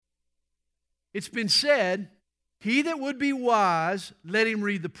It's been said, he that would be wise, let him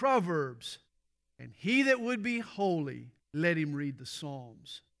read the Proverbs, and he that would be holy, let him read the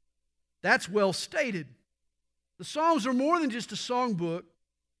Psalms. That's well stated. The Psalms are more than just a songbook.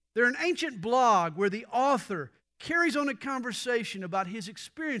 They're an ancient blog where the author carries on a conversation about his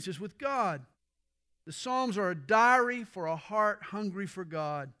experiences with God. The Psalms are a diary for a heart hungry for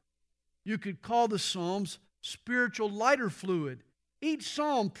God. You could call the Psalms spiritual lighter fluid. Each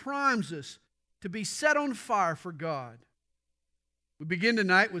psalm primes us to be set on fire for God. We begin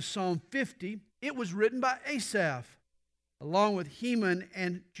tonight with Psalm 50. It was written by Asaph. Along with Heman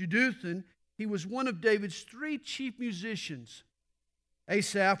and Jeduthun, he was one of David's 3 chief musicians.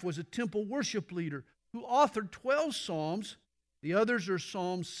 Asaph was a temple worship leader who authored 12 psalms. The others are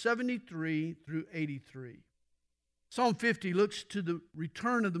Psalms 73 through 83. Psalm 50 looks to the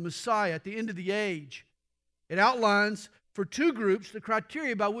return of the Messiah at the end of the age. It outlines for 2 groups the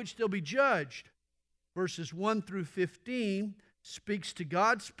criteria by which they'll be judged. Verses 1 through 15 speaks to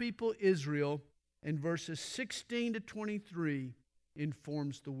God's people Israel, and verses 16 to 23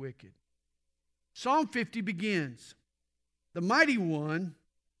 informs the wicked. Psalm 50 begins, "The Mighty One,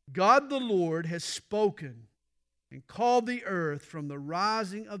 God the Lord, has spoken and called the earth from the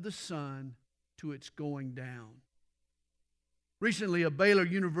rising of the sun to its going down." Recently, a Baylor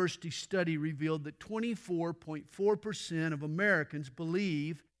University study revealed that 24.4% of Americans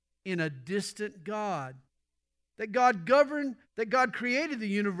believe in a distant God. That God created the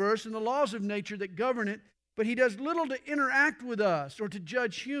universe and the laws of nature that govern it, but He does little to interact with us or to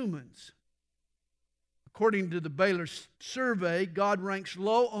judge humans. According to the Baylor survey, God ranks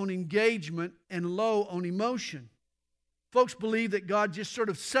low on engagement and low on emotion. Folks believe that God just sort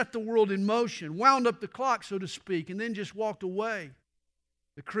of set the world in motion, wound up the clock, so to speak, and then just walked away.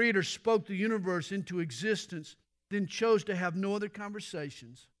 The Creator spoke the universe into existence, then chose to have no other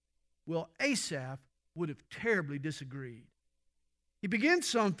conversations. Well, Asaph would have terribly disagreed. He begins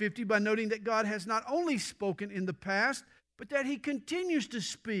Psalm 50 by noting that God has not only spoken in the past, but that He continues to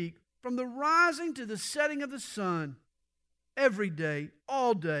speak from the rising to the setting of the sun. Every day,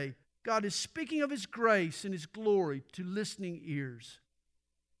 all day, God is speaking of His grace and His glory to listening ears.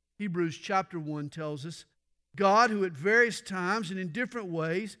 Hebrews chapter 1 tells us, God, who at various times and in different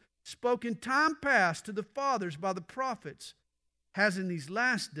ways spoke in time past to the fathers by the prophets, has in these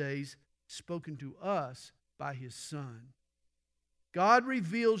last days spoken to us by His Son. God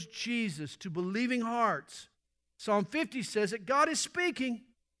reveals Jesus to believing hearts. Psalm 50 says that God is speaking.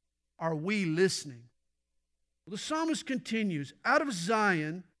 Are we listening? Well, the psalmist continues, out of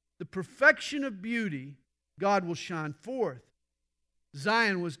Zion, the perfection of beauty, God will shine forth.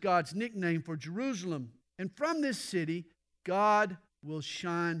 Zion was God's nickname for Jerusalem, and from this city, God will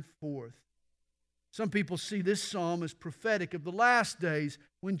shine forth. Some people see this psalm as prophetic of the last days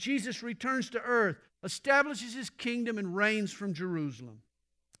when Jesus returns to earth, establishes His kingdom, and reigns from Jerusalem.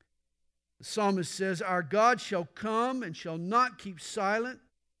 The psalmist says, our God shall come and shall not keep silent.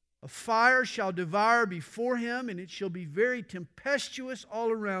 A fire shall devour before Him, and it shall be very tempestuous all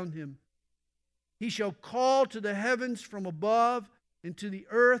around Him. He shall call to the heavens from above and to the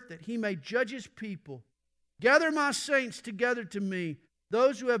earth that He may judge His people. Gather my saints together to me,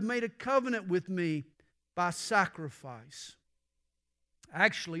 those who have made a covenant with me by sacrifice.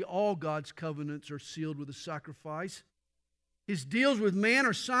 Actually, all God's covenants are sealed with a sacrifice. His deals with man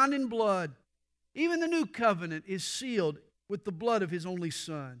are signed in blood. Even the new covenant is sealed with the blood of His only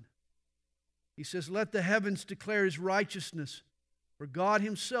Son. He says, let the heavens declare His righteousness, for God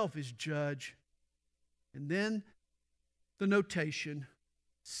Himself is judge. And then the notation,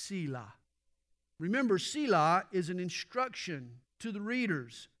 Selah. Remember, Selah is an instruction to the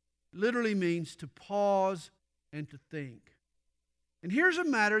readers. It literally means to pause and to think. And here's a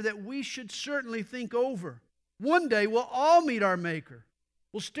matter that we should certainly think over. One day we'll all meet our Maker.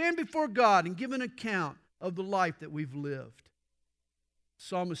 We'll stand before God and give an account of the life that we've lived. The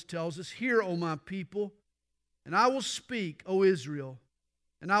psalmist tells us, hear, O my people, and I will speak, O Israel,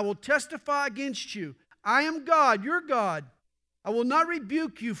 and I will testify against you. I am God, your God. I will not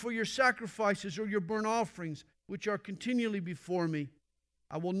rebuke you for your sacrifices or your burnt offerings, which are continually before me.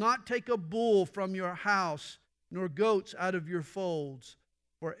 I will not take a bull from your house, nor goats out of your folds.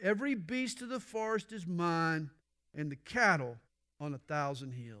 For every beast of the forest is mine, and the cattle on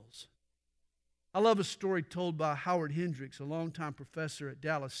 1,000 hills. I love a story told by Howard Hendricks, a longtime professor at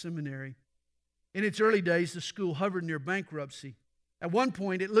Dallas Seminary. In its early days, the school hovered near bankruptcy. At one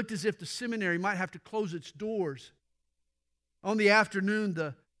point, it looked as if the seminary might have to close its doors. On the afternoon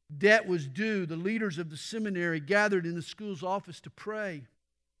the debt was due, the leaders of the seminary gathered in the school's office to pray.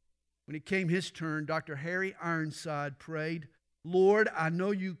 When it came his turn, Dr. Harry Ironside prayed, Lord, I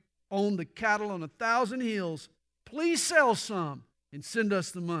know you own the cattle on 1,000 hills. Please sell some and send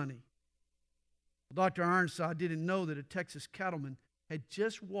us the money. Well, Dr. Ironside didn't know that a Texas cattleman had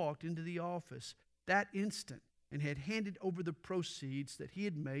just walked into the office that instant and had handed over the proceeds that he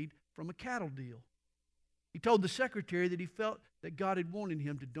had made from a cattle deal. He told the secretary that he felt that God had wanted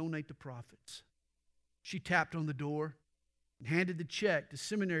him to donate the profits. She tapped on the door and handed the check to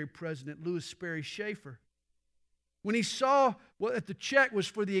seminary president Louis Sperry Schaefer. When he saw that the check was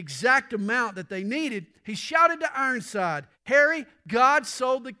for the exact amount that they needed, he shouted to Ironside, "Harry, God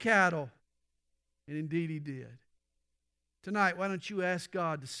sold the cattle." And indeed he did. Tonight, why don't you ask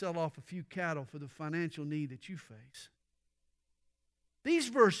God to sell off a few cattle for the financial need that you face? These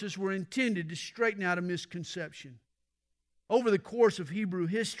verses were intended to straighten out a misconception. Over the course of Hebrew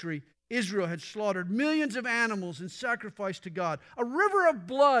history, Israel had slaughtered millions of animals and sacrificed to God. A river of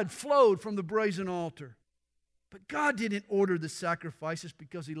blood flowed from the brazen altar. But God didn't order the sacrifices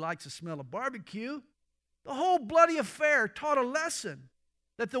because He likes the smell of barbecue. The whole bloody affair taught a lesson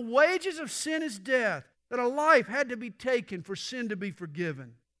that the wages of sin is death, that a life had to be taken for sin to be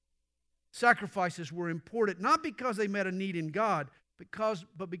forgiven. Sacrifices were important not because they met a need in God,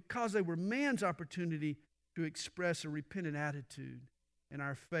 but because they were man's opportunity to express a repentant attitude and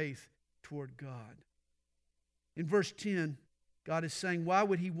our faith toward God. In verse 10, God is saying, why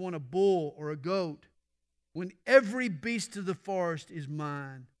would He want a bull or a goat when every beast of the forest is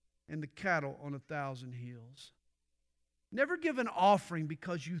mine and the cattle on 1,000 hills? Never give an offering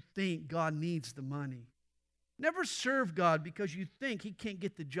because you think God needs the money. Never serve God because you think He can't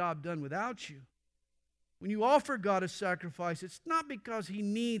get the job done without you. When you offer God a sacrifice, it's not because He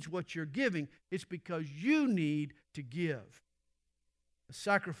needs what you're giving. It's because you need to give. A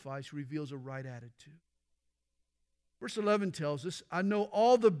sacrifice reveals a right attitude. Verse 11 tells us, I know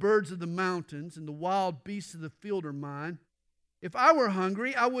all the birds of the mountains and the wild beasts of the field are mine. If I were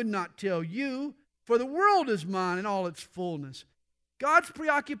hungry, I would not tell you, for the world is mine and all its fullness. God's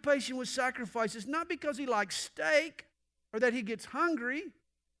preoccupation with sacrifice is not because He likes steak or that He gets hungry.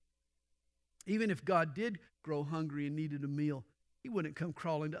 Even if God did grow hungry and needed a meal, He wouldn't come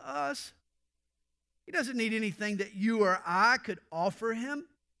crawling to us. He doesn't need anything that you or I could offer Him.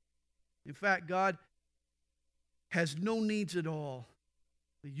 In fact, God has no needs at all.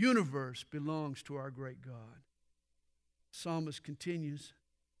 The universe belongs to our great God. The psalmist continues,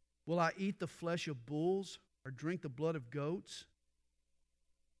 will I eat the flesh of bulls or drink the blood of goats?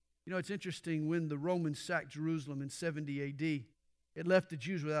 You know, it's interesting, when the Romans sacked Jerusalem in 70 A.D., it left the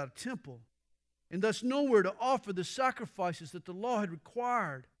Jews without a temple, and thus nowhere to offer the sacrifices that the law had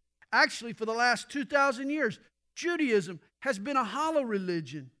required. Actually, for the last 2,000 years, Judaism has been a hollow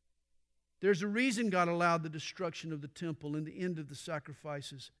religion. There's a reason God allowed the destruction of the temple and the end of the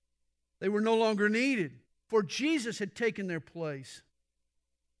sacrifices. They were no longer needed, for Jesus had taken their place.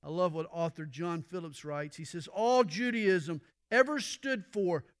 I love what author John Phillips writes. He says, all Judaism ever stood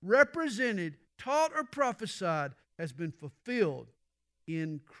for, represented, taught, or prophesied has been fulfilled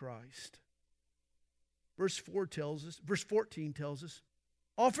in Christ. Verse 14 tells us,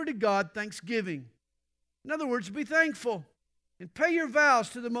 offer to God thanksgiving. In other words, be thankful and pay your vows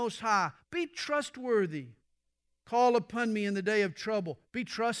to the Most High. Be trustworthy. Call upon me in the day of trouble. Be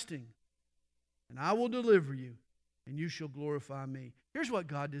trusting, and I will deliver you, and you shall glorify me. Here's what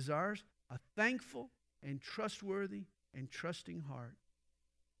God desires: a thankful and trustworthy and trusting heart.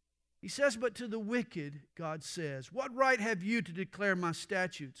 He says, but to the wicked, God says, what right have you to declare my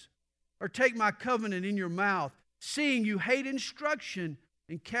statutes or take my covenant in your mouth, seeing you hate instruction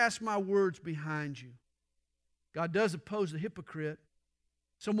and cast my words behind you? God does oppose the hypocrite,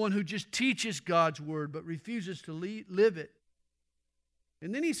 someone who just teaches God's word but refuses to live it.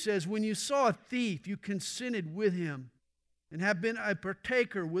 And then He says, when you saw a thief, you consented with him and have been a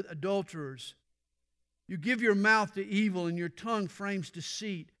partaker with adulterers. You give your mouth to evil and your tongue frames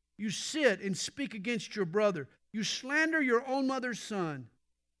deceit. You sit and speak against your brother. You slander your own mother's son.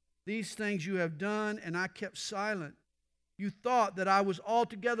 These things you have done, and I kept silent. You thought that I was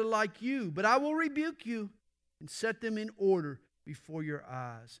altogether like you, but I will rebuke you and set them in order before your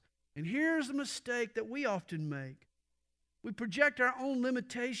eyes. And here's the mistake that we often make. We project our own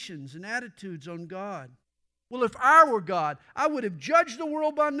limitations and attitudes on God. Well, if I were God, I would have judged the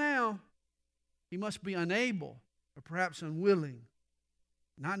world by now. He must be unable or perhaps unwilling.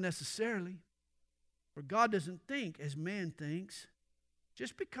 Not necessarily. For God doesn't think as man thinks.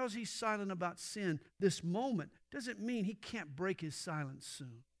 Just because He's silent about sin this moment doesn't mean He can't break His silence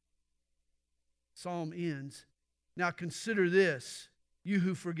soon. Psalm ends, now consider this, you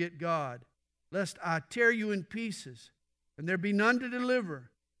who forget God, lest I tear you in pieces, and there be none to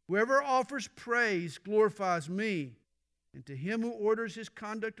deliver. Whoever offers praise glorifies me, and to him who orders his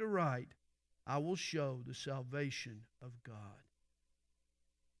conduct aright, I will show the salvation of God.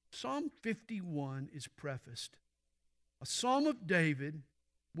 Psalm 51 is prefaced. A psalm of David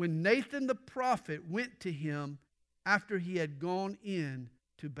when Nathan the prophet went to him after he had gone in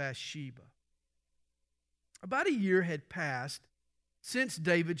to Bathsheba. About a year had passed since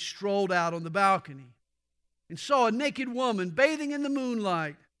David strolled out on the balcony and saw a naked woman bathing in the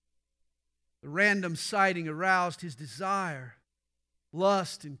moonlight. The random sighting aroused his desire.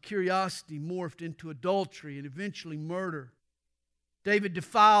 Lust and curiosity morphed into adultery and eventually murder. David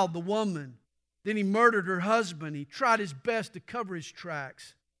defiled the woman. Then he murdered her husband. He tried his best to cover his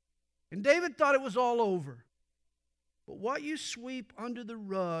tracks. And David thought it was all over. But what you sweep under the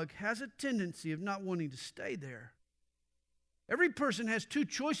rug has a tendency of not wanting to stay there. Every person has two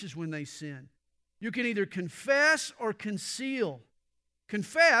choices when they sin. You can either confess or conceal.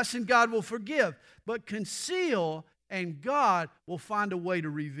 Confess and God will forgive. But conceal and God will find a way to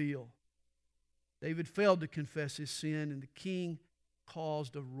reveal. David failed to confess his sin, and the king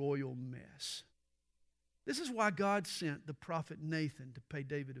caused a royal mess. This is why God sent the prophet Nathan to pay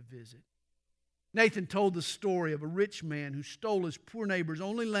David a visit. Nathan told the story of a rich man who stole his poor neighbor's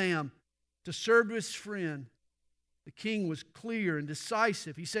only lamb to serve to his friend. The king was clear and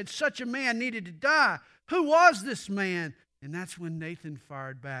decisive. He said, such a man needed to die. Who was this man? And that's when Nathan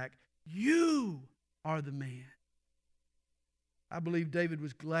fired back, you are the man. I believe David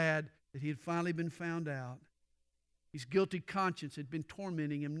was glad that he had finally been found out. His guilty conscience had been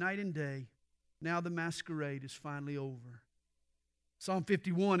tormenting him night and day. Now the masquerade is finally over. Psalm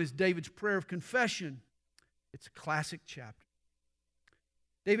 51 is David's prayer of confession. It's a classic chapter.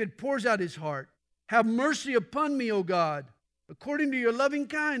 David pours out his heart. Have mercy upon me, O God, according to your loving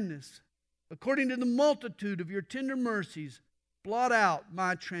kindness, according to the multitude of your tender mercies, blot out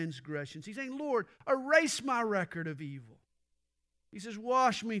my transgressions. He's saying, Lord, erase my record of evil. He says,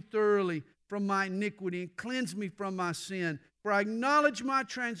 wash me thoroughly from my iniquity and cleanse me from my sin. For I acknowledge my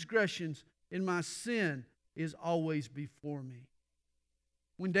transgressions, and my sin is always before me.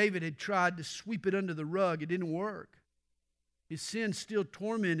 When David had tried to sweep it under the rug, it didn't work. His sin still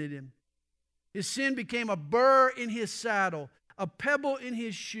tormented him. His sin became a burr in his saddle, a pebble in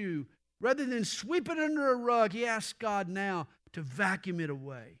his shoe. Rather than sweep it under a rug, he asked God now to vacuum it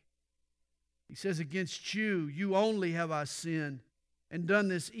away. He says, against you, you only have I sinned and done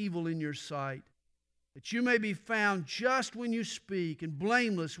this evil in your sight, that you may be found just when you speak and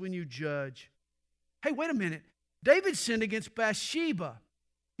blameless when you judge. Hey, wait a minute. David sinned against Bathsheba,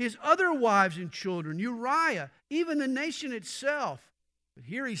 his other wives and children, Uriah, even the nation itself. But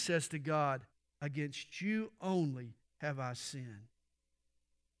here he says to God, against you only have I sinned.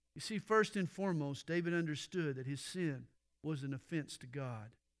 You see, first and foremost, David understood that his sin was an offense to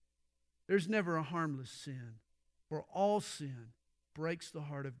God. There's never a harmless sin, for all sin breaks the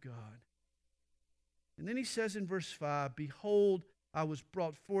heart of God. And then he says in verse 5, behold, I was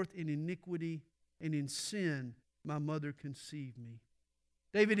brought forth in iniquity, and in sin my mother conceived me.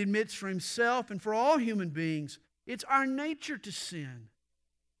 David admits for himself and for all human beings, it's our nature to sin.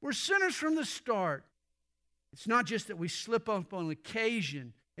 We're sinners from the start. It's not just that we slip up on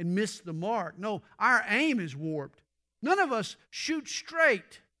occasion and miss the mark. No, our aim is warped. None of us shoot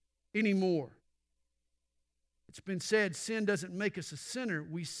straight anymore. It's been said, sin doesn't make us a sinner.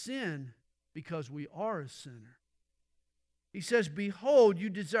 We sin because we are a sinner. He says, behold, you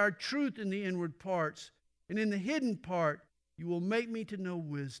desire truth in the inward parts, and in the hidden part you will make me to know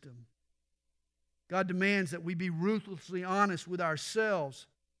wisdom. God demands that we be ruthlessly honest with ourselves.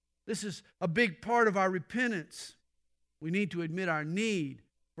 This is a big part of our repentance. We need to admit our need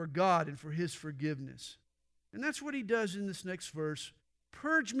for God and for His forgiveness. And that's what he does in this next verse.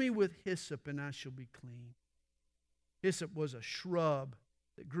 Purge me with hyssop, and I shall be clean. Hyssop was a shrub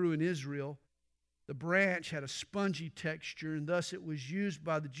that grew in Israel. The branch had a spongy texture, and thus it was used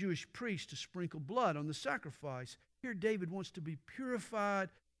by the Jewish priests to sprinkle blood on the sacrifice. Here David wants to be purified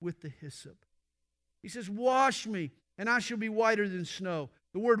with the hyssop. He says, wash me, and I shall be whiter than snow.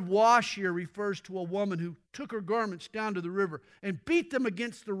 The word wash here refers to a woman who took her garments down to the river and beat them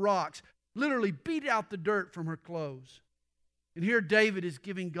against the rocks, literally beat out the dirt from her clothes. And here David is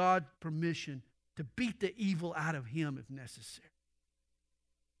giving God permission to beat the evil out of him if necessary.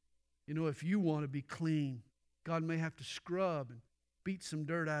 You know, if you want to be clean, God may have to scrub and beat some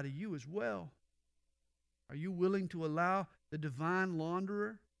dirt out of you as well. Are you willing to allow the divine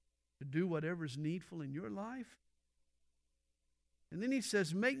launderer to do whatever is needful in your life? And then he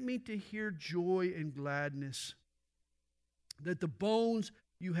says, make me to hear joy and gladness, that the bones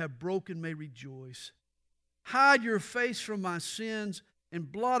you have broken may rejoice. Hide your face from my sins and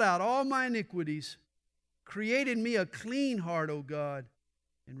blot out all my iniquities. Create in me a clean heart, O God,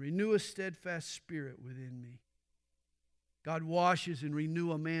 and renew a steadfast spirit within me. God washes and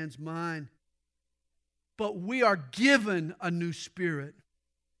renews a man's mind, but we are given a new spirit.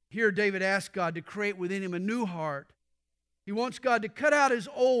 Here David asked God to create within him a new heart. He wants God to cut out his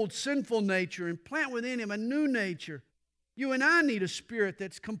old sinful nature and plant within him a new nature. You and I need a spirit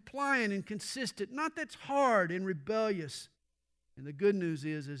that's compliant and consistent, not that's hard and rebellious. And the good news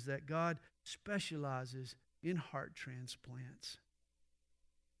is that God specializes in heart transplants.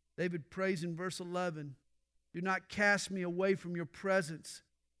 David prays in verse 11, do not cast me away from your presence.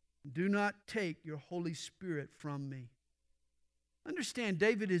 Do not take your Holy Spirit from me. Understand,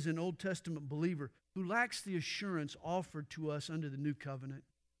 David is an Old Testament believer who lacks the assurance offered to us under the New Covenant.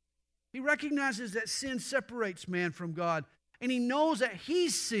 He recognizes that sin separates man from God, and he knows that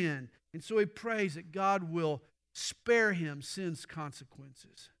he's sinned, and so he prays that God will spare him sin's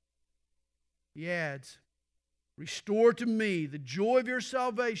consequences. He adds, restore to me the joy of your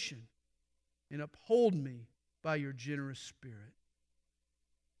salvation and uphold me by your generous spirit.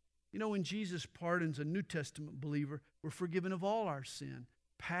 You know, when Jesus pardons a New Testament believer, we're forgiven of all our sin,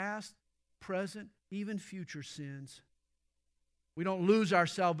 past, present, even future sins. We don't lose our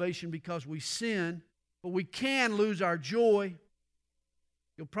salvation because we sin, but we can lose our joy.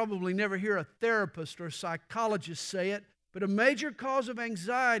 You'll probably never hear a therapist or a psychologist say it, but a major cause of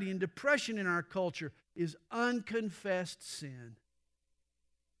anxiety and depression in our culture is unconfessed sin.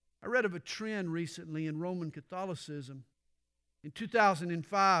 I read of a trend recently in Roman Catholicism. In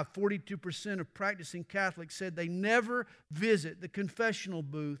 2005, 42% of practicing Catholics said they never visit the confessional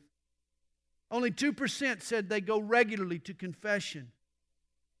booth. Only 2% said they go regularly to confession.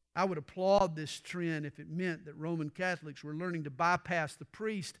 I would applaud this trend if it meant that Roman Catholics were learning to bypass the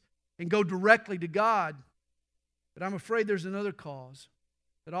priest and go directly to God. But I'm afraid there's another cause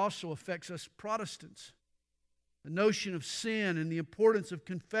that also affects us Protestants. The notion of sin and the importance of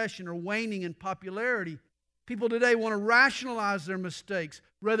confession are waning in popularity. People today want to rationalize their mistakes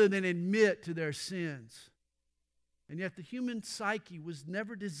rather than admit to their sins. And yet the human psyche was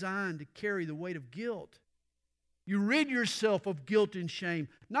never designed to carry the weight of guilt. You rid yourself of guilt and shame,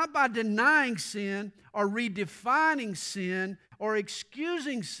 not by denying sin or redefining sin or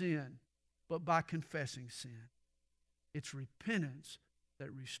excusing sin, but by confessing sin. It's repentance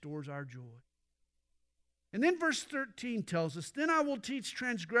that restores our joy. And then verse 13 tells us, then I will teach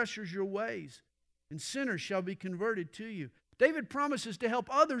transgressors your ways, and sinners shall be converted to you. David promises to help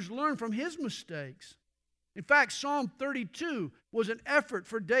others learn from his mistakes. In fact, Psalm 32 was an effort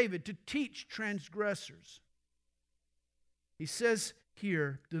for David to teach transgressors. He says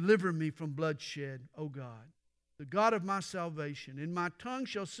here, deliver me from bloodshed, O God, the God of my salvation. And my tongue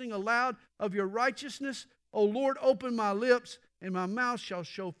shall sing aloud of your righteousness. O Lord, open my lips, and my mouth shall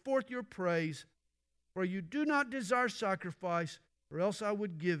show forth your praise. For you do not desire sacrifice, or else I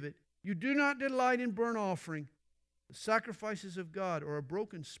would give it. You do not delight in burnt offering. The sacrifices of God are a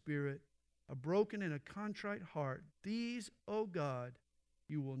broken spirit, a broken and a contrite heart. These, O God,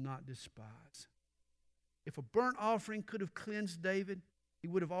 you will not despise. If a burnt offering could have cleansed David, he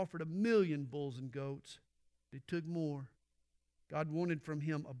would have offered 1,000,000 bulls and goats. But it took more. God wanted from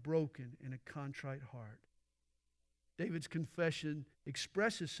him a broken and a contrite heart. David's confession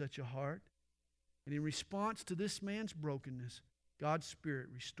expresses such a heart. And in response to this man's brokenness, God's Spirit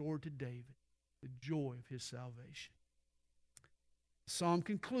restored to David the joy of his salvation. The psalm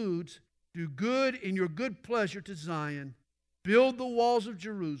concludes, do good in your good pleasure to Zion. Build the walls of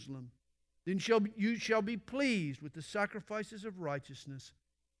Jerusalem. Then you shall be pleased with the sacrifices of righteousness,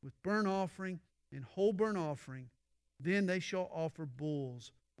 with burnt offering and whole burnt offering. Then they shall offer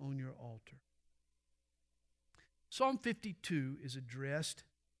bulls on your altar. Psalm 52 is addressed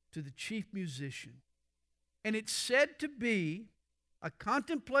to the chief musician. And it's said to be a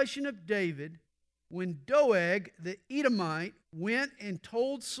contemplation of David when Doeg the Edomite went and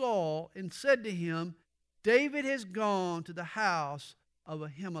told Saul and said to him, David has gone to the house of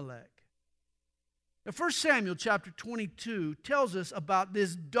Ahimelech. Now 1 Samuel chapter 22 tells us about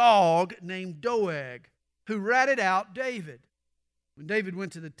this dog named Doeg who ratted out David. When David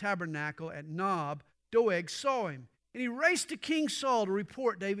went to the tabernacle at Nob, Doeg saw him, and he raced to King Saul to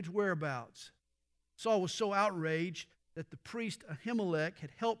report David's whereabouts. Saul was so outraged that the priest Ahimelech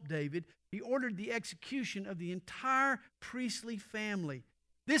had helped David, he ordered the execution of the entire priestly family.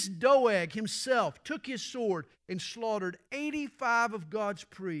 This Doeg himself took his sword and slaughtered 85 of God's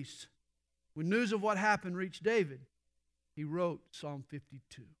priests. When news of what happened reached David, he wrote Psalm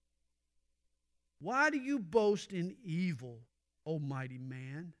 52. Why do you boast in evil, O mighty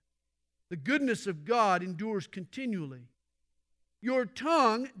man? The goodness of God endures continually. Your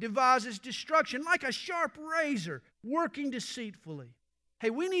tongue devises destruction like a sharp razor, working deceitfully. Hey,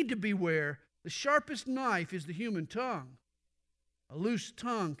 we need to beware. The sharpest knife is the human tongue. A loose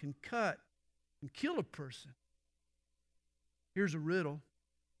tongue can cut and kill a person. Here's a riddle.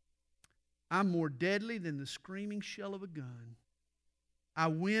 I'm more deadly than the screaming shell of a gun. I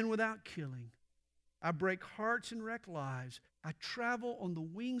win without killing. I break hearts and wreck lives. I travel on the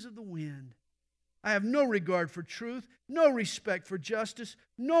wings of the wind. I have no regard for truth, no respect for justice,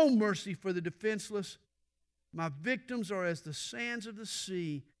 no mercy for the defenseless. My victims are as the sands of the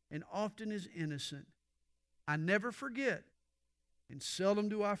sea, and often as innocent. I never forget, and seldom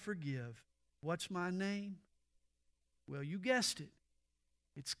do I forgive. What's my name? Well, you guessed it.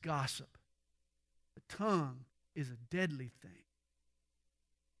 It's gossip. The tongue is a deadly thing.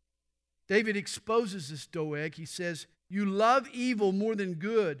 David exposes this Doeg. He says, you love evil more than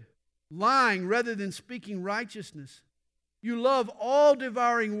good, lying rather than speaking righteousness. You love all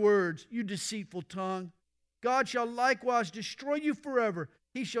devouring words, you deceitful tongue. God shall likewise destroy you forever.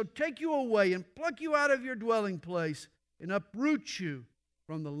 He shall take you away and pluck you out of your dwelling place and uproot you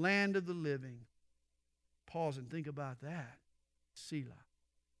from the land of the living. Pause and think about that. Selah.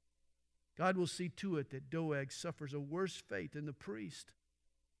 God will see to it that Doeg suffers a worse fate than the priest.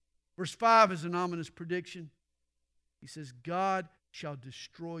 Verse 5 is an ominous prediction. He says, God shall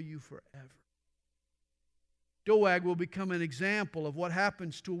destroy you forever. Doeg will become an example of what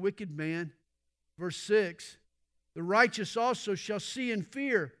happens to a wicked man. Verse 6, the righteous also shall see and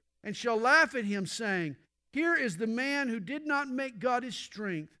fear, and shall laugh at him, saying, here is the man who did not make God his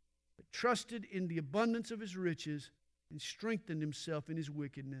strength, but trusted in the abundance of his riches, and strengthened himself in his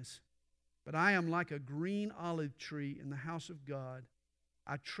wickedness. But I am like a green olive tree in the house of God.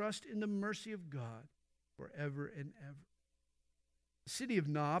 I trust in the mercy of God forever and ever. The city of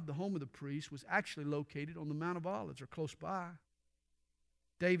Nob, the home of the priest, was actually located on the Mount of Olives, or close by.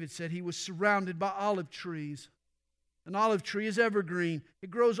 David said he was surrounded by olive trees. An olive tree is evergreen. It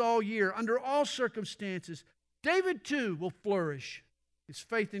grows all year, under all circumstances. David, too, will flourish. His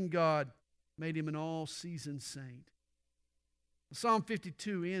faith in God made him an all-season saint. Psalm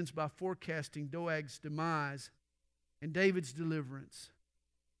 52 ends by forecasting Doeg's demise and David's deliverance.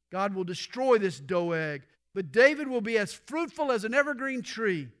 God will destroy this Doeg, but David will be as fruitful as an evergreen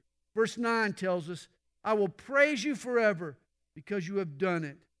tree. Verse 9 tells us, I will praise you forever because you have done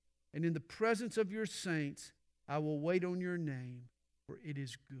it, and in the presence of your saints I will wait on your name, for it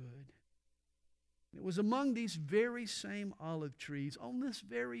is good. It was among these very same olive trees, on this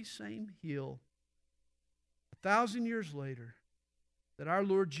very same hill, 1,000 years later, that our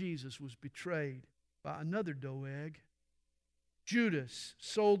Lord Jesus was betrayed by another Doeg. Judas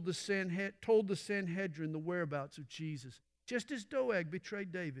told the Sanhedrin the whereabouts of Jesus, just as Doeg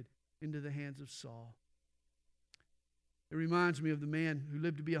betrayed David into the hands of Saul. It reminds me of the man who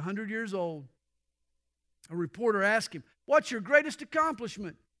lived to be 100 years old. A reporter asked him, what's your greatest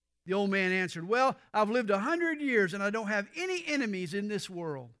accomplishment? The old man answered, well, I've lived 100 years and I don't have any enemies in this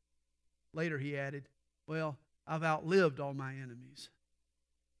world. Later he added, well, I've outlived all my enemies.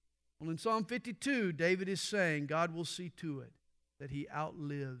 Well, in Psalm 52, David is saying God will see to it that he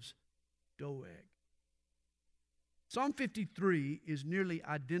outlives Doeg. Psalm 53 is nearly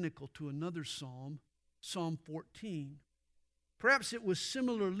identical to another psalm, Psalm 14. Perhaps it was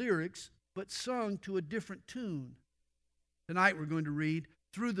similar lyrics, but sung to a different tune. Tonight we're going to read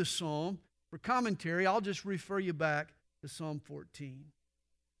through the psalm. For commentary, I'll just refer you back to Psalm 14.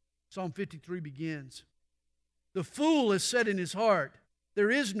 Psalm 53 begins, the fool has said in his heart,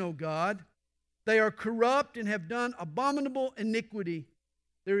 there is no God. They are corrupt and have done abominable iniquity.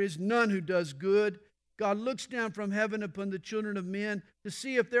 There is none who does good. God looks down from heaven upon the children of men to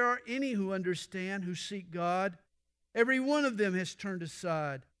see if there are any who understand, who seek God. Every one of them has turned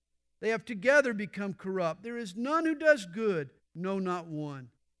aside. They have together become corrupt. There is none who does good, no, not one.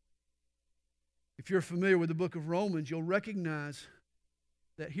 If you're familiar with the book of Romans, you'll recognize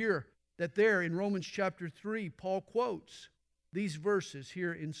that there in Romans chapter 3, Paul quotes these verses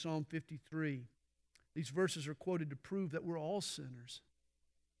here in Psalm 53. These verses are quoted to prove that we're all sinners.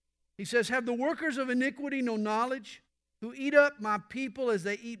 He says, have the workers of iniquity no knowledge, who eat up my people as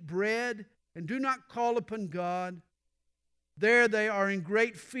they eat bread, and do not call upon God? There they are in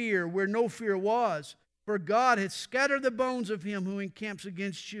great fear, where no fear was. For God has scattered the bones of him who encamps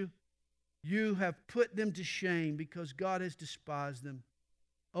against you. You have put them to shame, because God has despised them.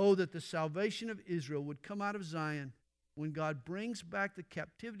 Oh, that the salvation of Israel would come out of Zion. When God brings back the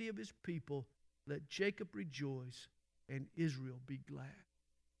captivity of his people, let Jacob rejoice and Israel be glad.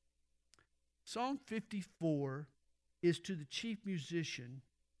 Psalm 54 is to the chief musician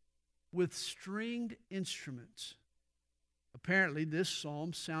with stringed instruments. Apparently, this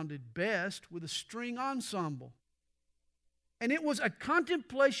psalm sounded best with a string ensemble. And it was a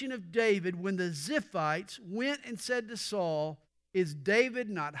contemplation of David when the Ziphites went and said to Saul, "Is David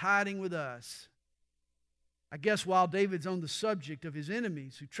not hiding with us?" I guess while David's on the subject of his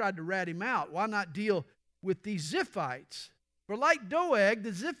enemies who tried to rat him out, why not deal with these Ziphites? For like Doeg,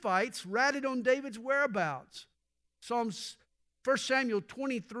 the Ziphites ratted on David's whereabouts. Psalms 1 Samuel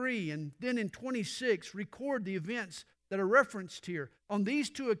 23 and then in 26 record the events that are referenced here. On these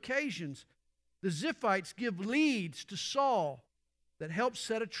two occasions, the Ziphites give leads to Saul that help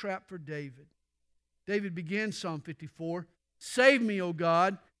set a trap for David. David begins Psalm 54, "Save me, O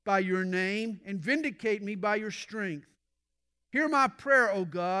God, by your name, and vindicate me by your strength. Hear my prayer, O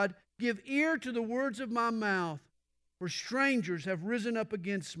God. Give ear to the words of my mouth. For strangers have risen up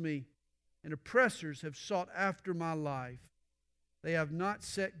against me, and oppressors have sought after my life. They have not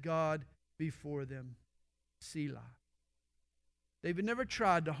set God before them." Selah. David never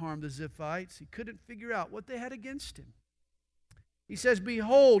tried to harm the Ziphites. He couldn't figure out what they had against him. He says,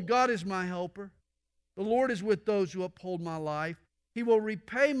 "Behold, God is my helper. The Lord is with those who uphold my life. He will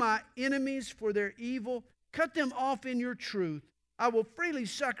repay my enemies for their evil. Cut them off in your truth. I will freely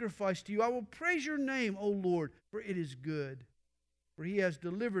sacrifice to you. I will praise your name, O Lord, for it is good. For he has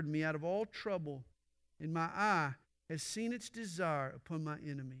delivered me out of all trouble, and my eye has seen its desire upon my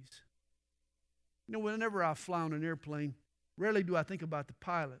enemies." You know, whenever I fly on an airplane, rarely do I think about the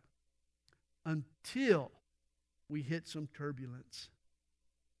pilot until we hit some turbulence.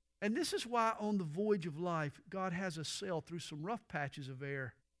 And this is why on the voyage of life, God has us sail through some rough patches of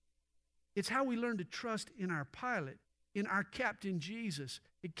air. It's how we learn to trust in our pilot, in our captain Jesus.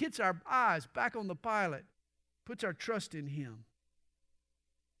 It gets our eyes back on the pilot, puts our trust in him.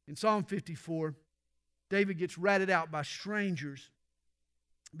 In Psalm 54, David gets ratted out by strangers.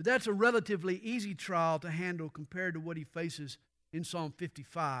 But that's a relatively easy trial to handle compared to what he faces in Psalm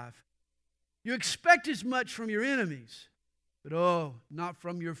 55. You expect as much from your enemies, but not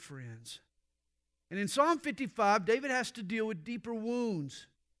from your friends. And in Psalm 55, David has to deal with deeper wounds.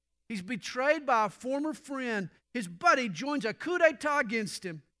 He's betrayed by a former friend. His buddy joins a coup d'etat against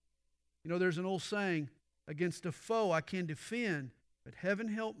him. You know, there's an old saying, "Against a foe I can defend, but heaven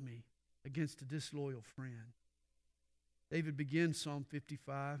help me against a disloyal friend." David begins Psalm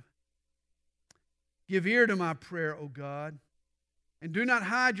 55. "Give ear to my prayer, O God, and do not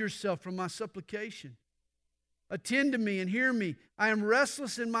hide yourself from my supplication. Attend to me and hear me. I am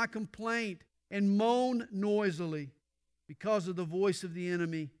restless in my complaint and moan noisily because of the voice of the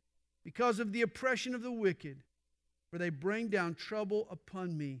enemy, because of the oppression of the wicked. For they bring down trouble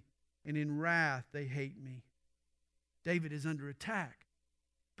upon me, and in wrath they hate me." David is under attack,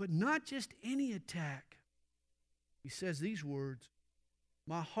 but not just any attack. He says these words,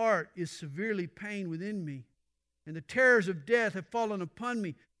 "My heart is severely pained within me, and the terrors of death have fallen upon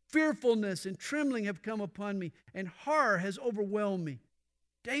me. Fearfulness and trembling have come upon me, and horror has overwhelmed me."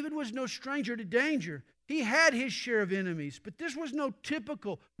 David was no stranger to danger. He had his share of enemies, but this was no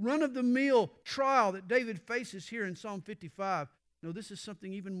typical run-of-the-mill trial that David faces here in Psalm 55. No, this is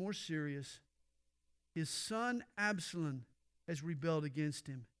something even more serious. His son Absalom has rebelled against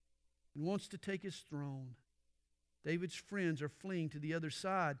him and wants to take his throne. David's friends are fleeing to the other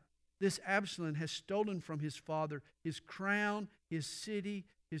side. This Absalom has stolen from his father his crown, his city,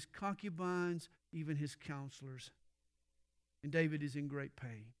 his concubines, even his counselors. And David is in great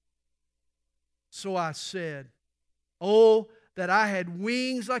pain. "So I said, oh, that I had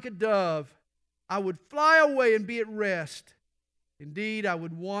wings like a dove. I would fly away and be at rest. Indeed, I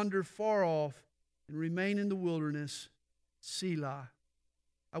would wander far off and remain in the wilderness. Selah.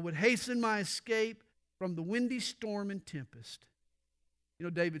 I would hasten my escape from the windy storm and tempest." You know,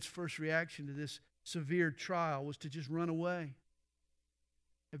 David's first reaction to this severe trial was to just run away.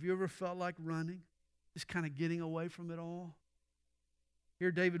 Have you ever felt like running? Just kind of getting away from it all?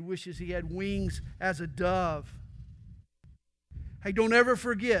 Here David wishes he had wings as a dove. Hey, don't ever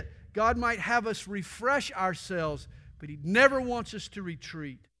forget, God might have us refresh ourselves, but He never wants us to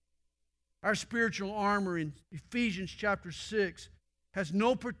retreat. Our spiritual armor in Ephesians chapter 6 has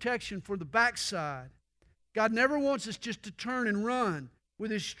no protection for the backside. God never wants us just to turn and run. With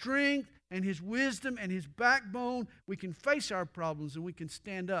His strength and His wisdom and His backbone, we can face our problems and we can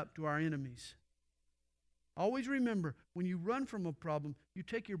stand up to our enemies. Always remember, when you run from a problem, you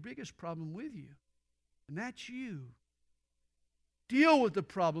take your biggest problem with you, and that's you. Deal with the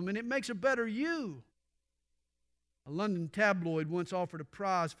problem, and it makes a better you. A London tabloid once offered a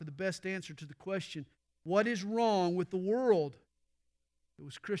prize for the best answer to the question, "What is wrong with the world?" It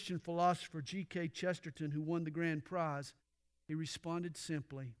was Christian philosopher G.K. Chesterton who won the grand prize. He responded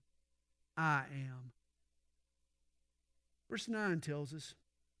simply, "I am." Verse 9 tells us,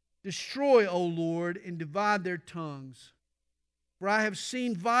 destroy, O Lord, and divide their tongues. For I have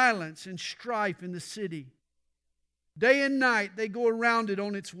seen violence and strife in the city. Day and night they go around it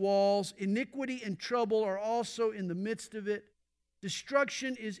on its walls. Iniquity and trouble are also in the midst of it.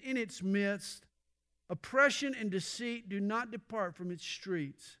 Destruction is in its midst. Oppression and deceit do not depart from its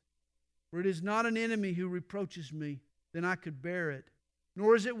streets. For it is not an enemy who reproaches me, then I could bear it.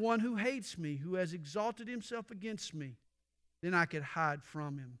 Nor is it one who hates me, who has exalted himself against me, then I could hide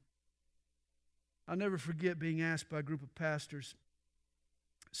from him. I'll never forget being asked by a group of pastors,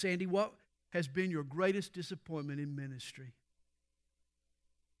 Sandy, what has been your greatest disappointment in ministry?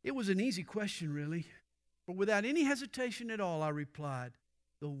 It was an easy question, really. But without any hesitation at all, I replied,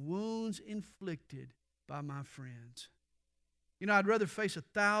 the wounds inflicted by my friends. You know, I'd rather face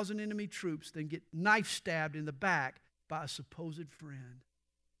 1,000 enemy troops than get knife stabbed in the back by a supposed friend.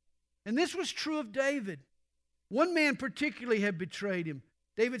 And this was true of David. One man particularly had betrayed him.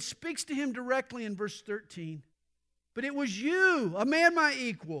 David speaks to him directly in verse 13. But it was you, a man my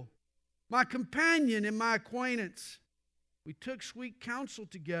equal, my companion and my acquaintance. We took sweet counsel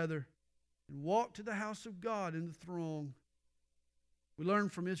together and walked to the house of God in the throng. We learn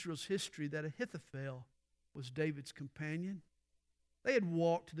from Israel's history that Ahithophel was David's companion. They had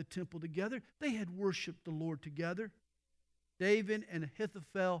walked to the temple together. They had worshiped the Lord together. David and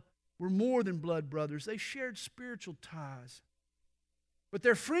Ahithophel were more than blood brothers. They shared spiritual ties. But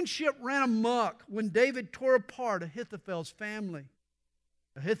their friendship ran amok when David tore apart Ahithophel's family.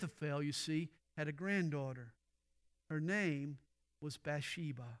 Ahithophel, you see, had a granddaughter. Her name was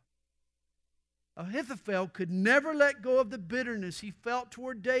Bathsheba. Ahithophel could never let go of the bitterness he felt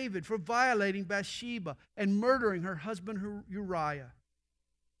toward David for violating Bathsheba and murdering her husband Uriah.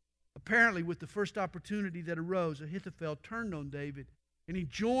 Apparently, with the first opportunity that arose, Ahithophel turned on David and he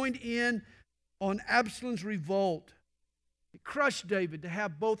joined in on Absalom's revolt. It crushed David to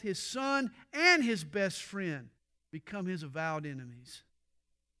have both his son and his best friend become his avowed enemies.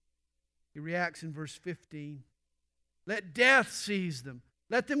 He reacts in verse 15. Let death seize them.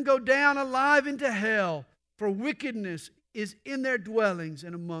 Let them go down alive into hell, for wickedness is in their dwellings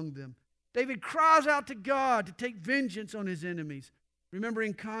and among them. David cries out to God to take vengeance on his enemies. Remember,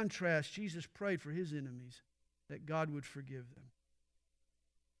 in contrast, Jesus prayed for his enemies, that God would forgive them.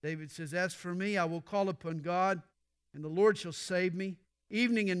 David says, as for me, I will call upon God, and the Lord shall save me.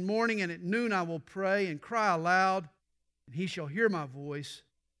 Evening and morning and at noon I will pray and cry aloud, and he shall hear my voice.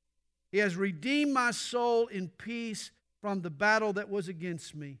 He has redeemed my soul in peace from the battle that was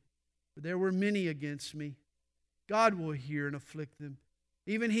against me. For there were many against me. God will hear and afflict them.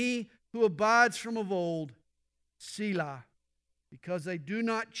 Even he who abides from of old, Selah. Because they do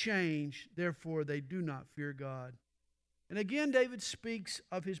not change, therefore they do not fear God. And again David speaks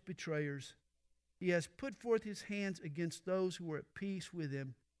of his betrayers. He has put forth his hands against those who were at peace with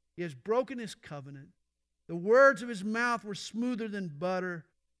him. He has broken his covenant. The words of his mouth were smoother than butter,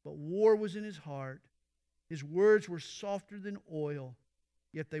 but war was in his heart. His words were softer than oil,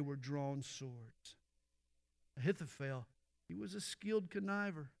 yet they were drawn swords. Ahithophel, he was a skilled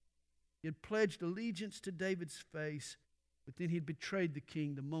conniver. He had pledged allegiance to David's face, but then he had betrayed the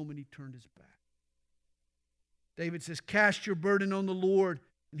king the moment he turned his back. David says, cast your burden on the Lord,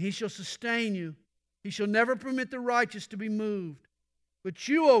 and he shall sustain you. He shall never permit the righteous to be moved. But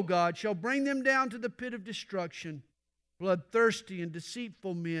you, O God, shall bring them down to the pit of destruction. Bloodthirsty and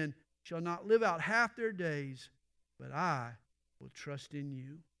deceitful men shall not live out half their days, but I will trust in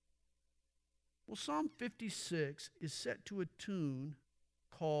you. Well, Psalm 56 is set to a tune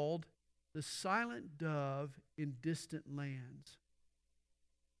called The Silent Dove in Distant Lands.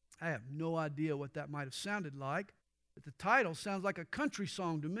 I have no idea what that might have sounded like, but the title sounds like a country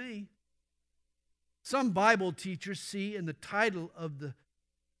song to me. Some Bible teachers see in the title of the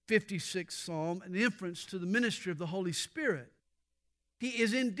 56th Psalm an inference to the ministry of the Holy Spirit. He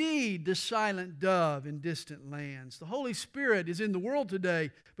is indeed the silent dove in distant lands. The Holy Spirit is in the world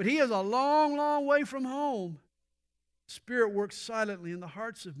today, but He is a long, long way from home. The Spirit works silently in the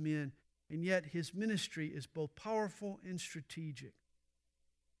hearts of men, and yet His ministry is both powerful and strategic.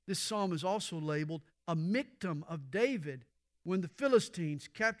 This psalm is also labeled a Michtam of David when the Philistines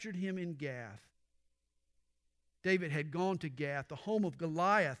captured him in Gath. David had gone to Gath, the home of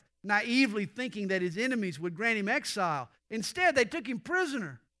Goliath, naively thinking that his enemies would grant him exile. Instead, they took him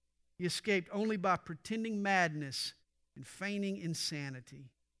prisoner. He escaped only by pretending madness and feigning insanity.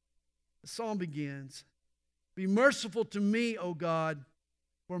 The psalm begins, be merciful to me, O God,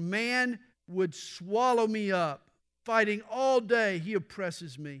 for man would swallow me up. Fighting all day, he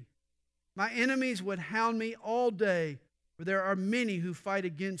oppresses me. My enemies would hound me all day, for there are many who fight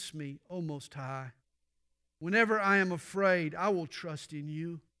against me, O Most High. Whenever I am afraid, I will trust in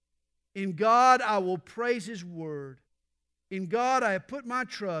you. In God I will praise His word. In God I have put my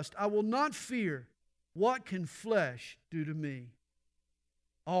trust. I will not fear. What can flesh do to me?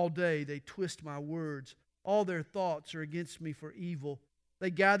 All day they twist my words. All their thoughts are against me for evil.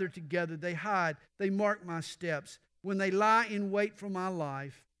 They gather together. They hide. They mark my steps. When they lie in wait for my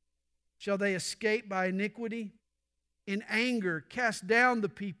life, shall they escape by iniquity? In anger cast down the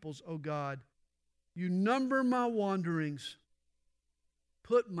peoples, O God. You number my wanderings.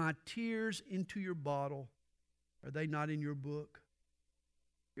 Put my tears into your bottle. Are they not in your book?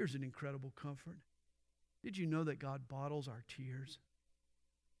 Here's an incredible comfort. Did you know that God bottles our tears?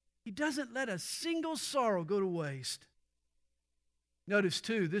 He doesn't let a single sorrow go to waste. Notice,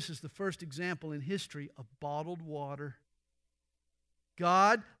 too, this is the first example in history of bottled water.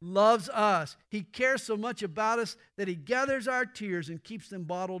 God loves us. He cares so much about us that He gathers our tears and keeps them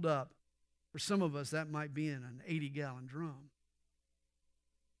bottled up. For some of us, that might be in an 80-gallon drum.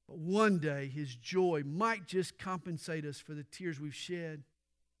 But one day, His joy might just compensate us for the tears we've shed.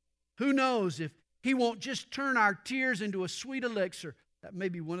 Who knows if He won't just turn our tears into a sweet elixir. That may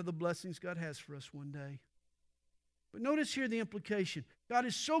be one of the blessings God has for us one day. But notice here the implication. God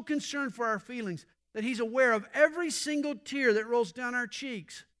is so concerned for our feelings that He's aware of every single tear that rolls down our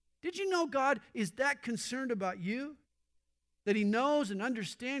cheeks. Did you know God is that concerned about you? That He knows and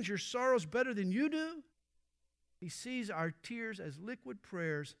understands your sorrows better than you do? He sees our tears as liquid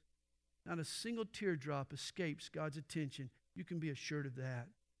prayers. Not a single teardrop escapes God's attention. You can be assured of that.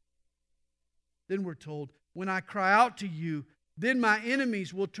 Then we're told, when I cry out to you, then my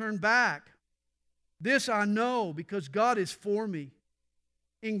enemies will turn back. This I know because God is for me.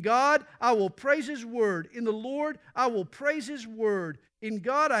 In God I will praise His word. In the Lord I will praise His word. In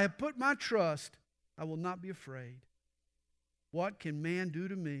God I have put my trust. I will not be afraid. What can man do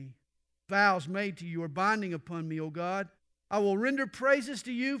to me? Vows made to you are binding upon me, O God. I will render praises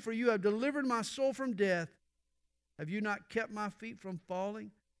to you, for you have delivered my soul from death. Have you not kept my feet from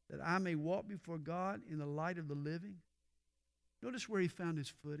falling, that I may walk before God in the light of the living? Notice where he found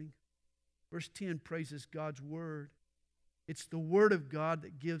his footing. Verse 10 praises God's word. It's the word of God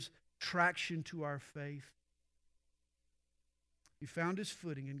that gives traction to our faith. He found his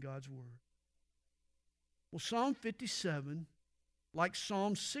footing in God's word. Well, Psalm 57, like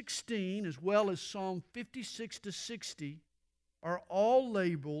Psalm 16, as well as Psalm 56 to 60, are all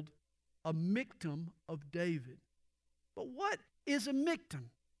labeled a miktam of David. But what is a miktam?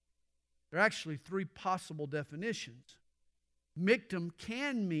 There are actually three possible definitions. Miktam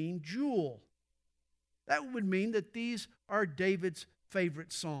can mean jewel. That would mean that these are David's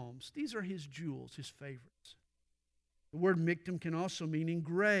favorite psalms. These are his jewels, his favorites. The word miktam can also mean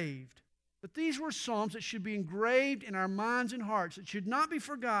engraved. But these were psalms that should be engraved in our minds and hearts. It should not be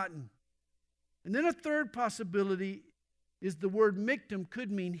forgotten. And then a third possibility is the word miktam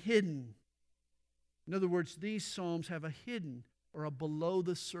could mean hidden. In other words, these psalms have a hidden or a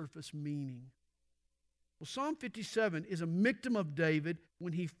below-the-surface meaning. Well, Psalm 57 is a miktam of David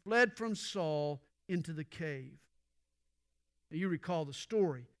when he fled from Saul into the cave. Now, you recall the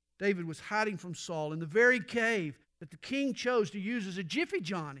story. David was hiding from Saul in the very cave that the king chose to use as a Jiffy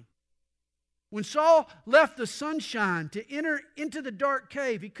Johnny. When Saul left the sunshine to enter into the dark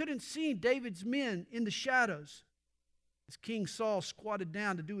cave, he couldn't see David's men in the shadows. As King Saul squatted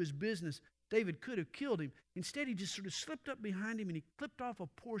down to do his business, David could have killed him. Instead, he just sort of slipped up behind him and he clipped off a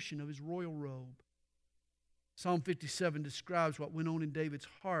portion of his royal robe. Psalm 57 describes what went on in David's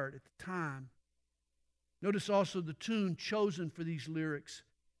heart at the time. Notice also the tune chosen for these lyrics.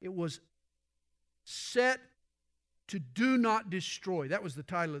 It was set to do not destroy. That was the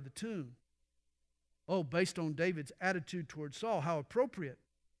title of the tune. Oh, based on David's attitude toward Saul, how appropriate.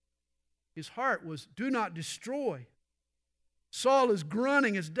 His heart was, do not destroy. Saul is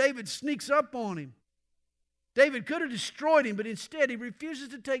grunting as David sneaks up on him. David could have destroyed him, but instead he refuses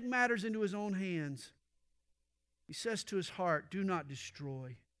to take matters into his own hands. He says to his heart, do not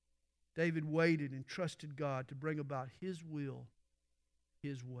destroy. David waited and trusted God to bring about his will,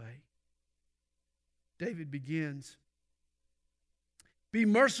 his way. David begins, be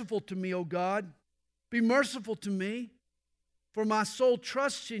merciful to me, O God. Be merciful to me, for my soul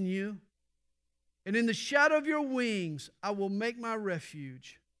trusts in you. And in the shadow of your wings I will make my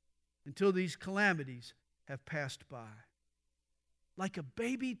refuge until these calamities have passed by. Like a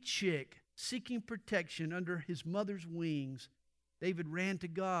baby chick seeking protection under his mother's wings, David ran to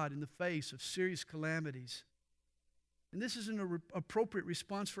God in the face of serious calamities. And this is an appropriate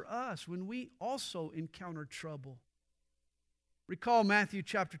response for us when we also encounter trouble. Recall Matthew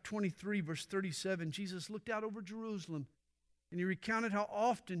chapter 23, verse 37. Jesus looked out over Jerusalem And he recounted how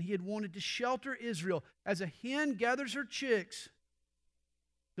often he had wanted to shelter Israel as a hen gathers her chicks.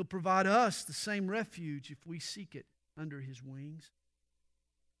 He'll provide us the same refuge if we seek it under his wings.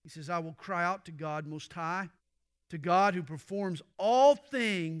 He says, I will cry out to God Most High, to God who performs all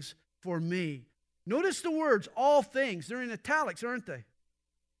things for me. Notice the words, all things. They're in italics, aren't they?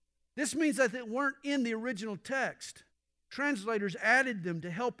 This means that they weren't in the original text. Translators added them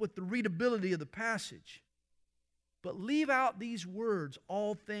to help with the readability of the passage. But leave out these words,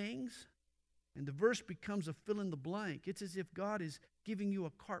 all things, and the verse becomes a fill in the blank. It's as if God is giving you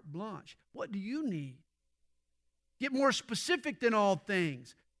a carte blanche. What do you need? Get more specific than all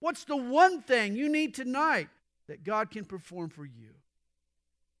things. What's the one thing you need tonight that God can perform for you?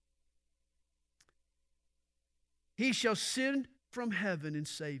 He shall send from heaven and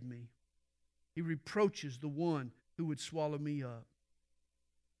save me. He reproaches the one who would swallow me up.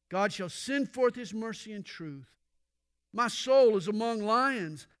 God shall send forth his mercy and truth. My soul is among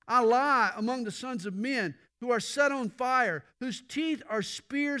lions. I lie among the sons of men who are set on fire, whose teeth are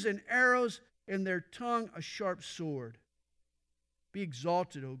spears and arrows, and their tongue a sharp sword. Be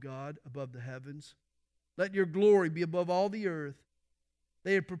exalted, O God, above the heavens. Let your glory be above all the earth.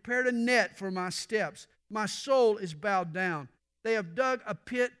 They have prepared a net for my steps. My soul is bowed down. They have dug a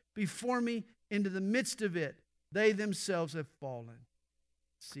pit before me into the midst of it. They themselves have fallen.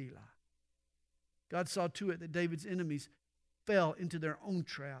 Selah. God saw to it that David's enemies fell into their own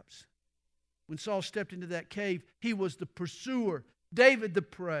traps. When Saul stepped into that cave, he was the pursuer, David the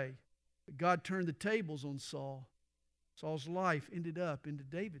prey. But God turned the tables on Saul. Saul's life ended up into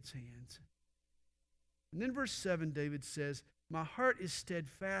David's hands. And then verse 7, David says, my heart is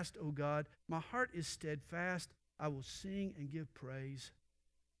steadfast, O God. My heart is steadfast. I will sing and give praise.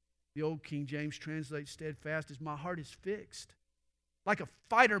 The old King James translates steadfast as my heart is fixed. Like a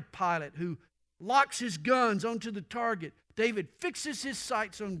fighter pilot who locks his guns onto the target, David fixes his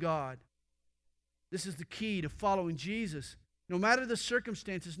sights on God. This is the key to following Jesus. No matter the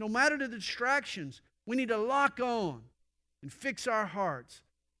circumstances, no matter the distractions, we need to lock on and fix our hearts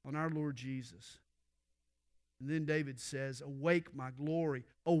on our Lord Jesus. And then David says, awake my glory,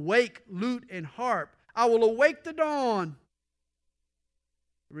 awake lute and harp. I will awake the dawn.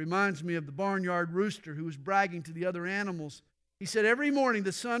 It reminds me of the barnyard rooster who was bragging to the other animals. He said every morning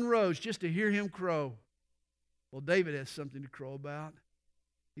the sun rose just to hear him crow. Well, David has something to crow about.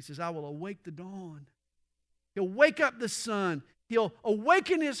 He says, I will awake the dawn. He'll wake up the sun. He'll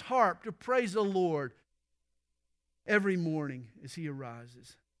awaken his harp to praise the Lord every morning as he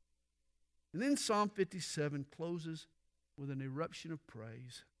arises. And then Psalm 57 closes with an eruption of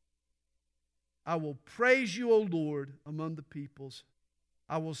praise. I will praise you, O Lord, among the peoples.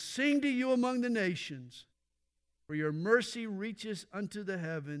 I will sing to you among the nations. For your mercy reaches unto the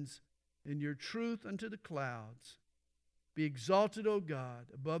heavens, and your truth unto the clouds. Be exalted, O God,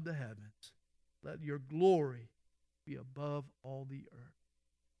 above the heavens. Let your glory be above all the earth.